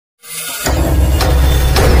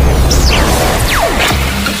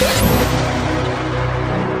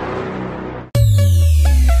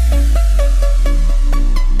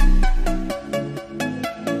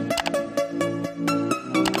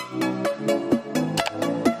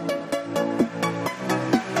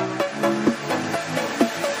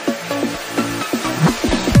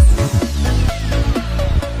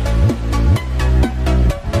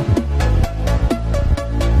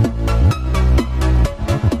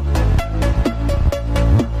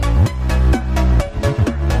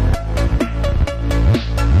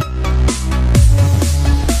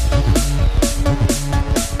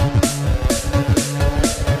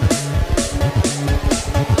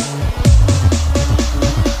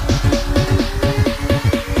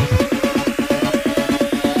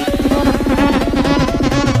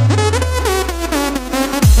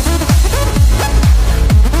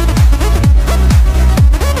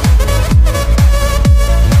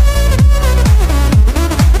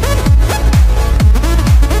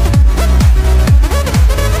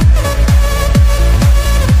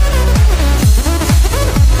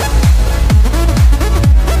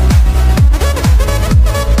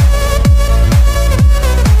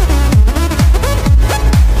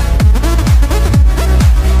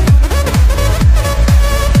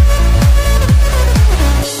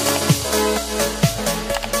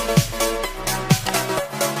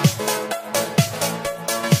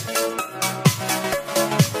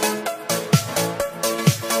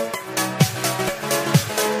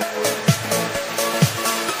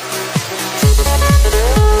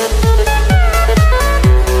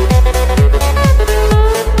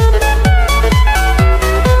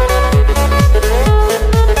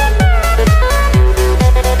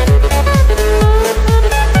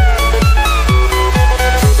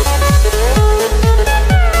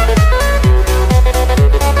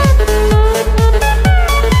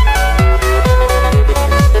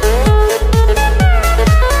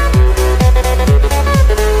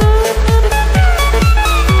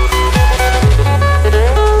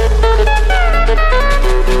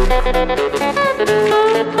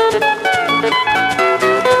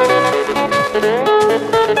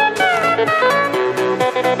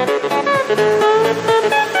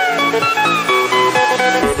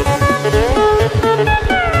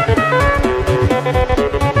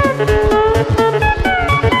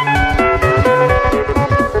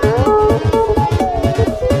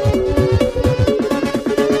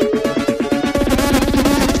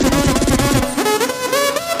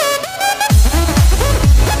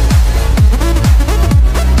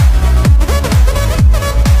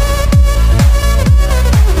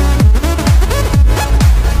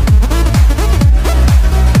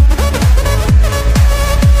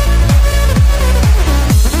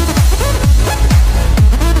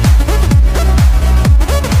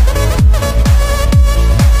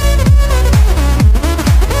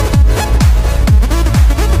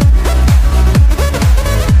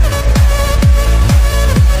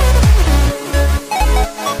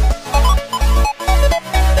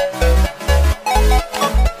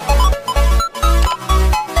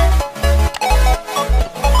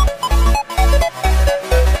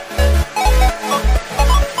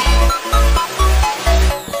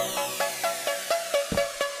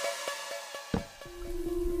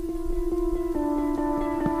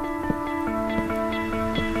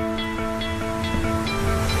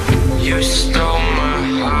You stole my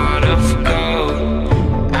heart of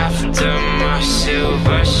gold after my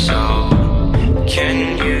silver soul.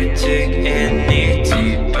 Can you dig any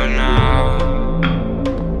deeper now?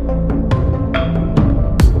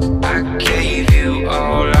 I gave you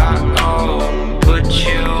all I own, put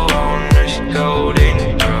you on this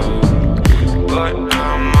golden throne, but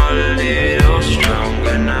I'm a little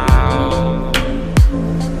stronger now.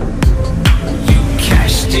 You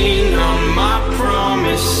cashed in on my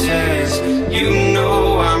promises, you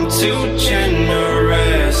know I'm too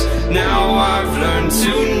generous. Now I've learned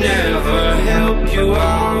to never help you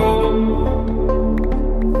out,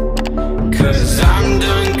 'cause I'm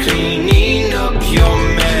done cleaning up your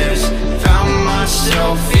mess. Found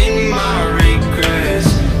myself in my regrets.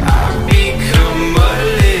 I've become a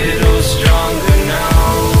little stronger now,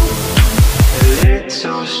 a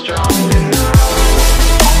little stronger now.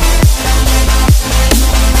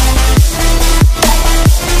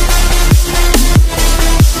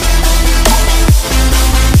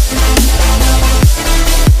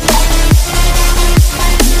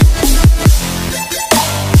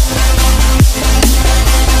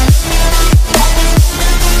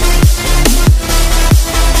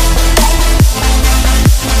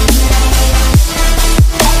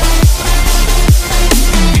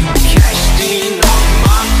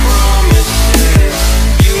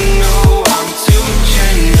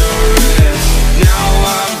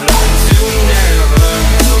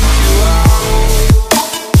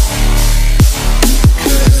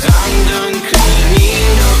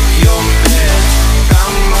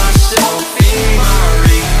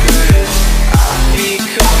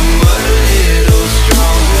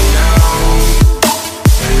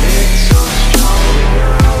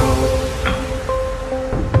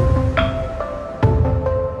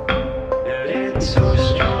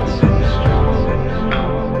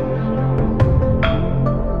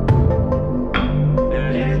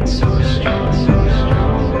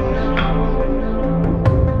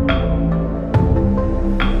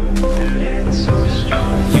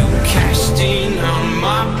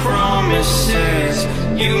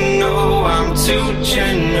 You know I'm too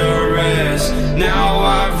generous. Now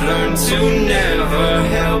I've learned to never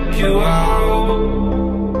help you out,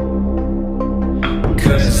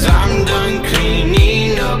 'cause I'm done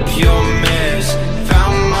cleaning up your mess.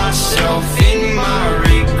 Found myself in my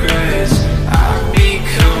regrets. I've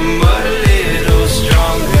become a little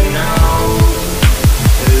stronger now,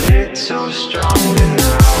 a little stronger now.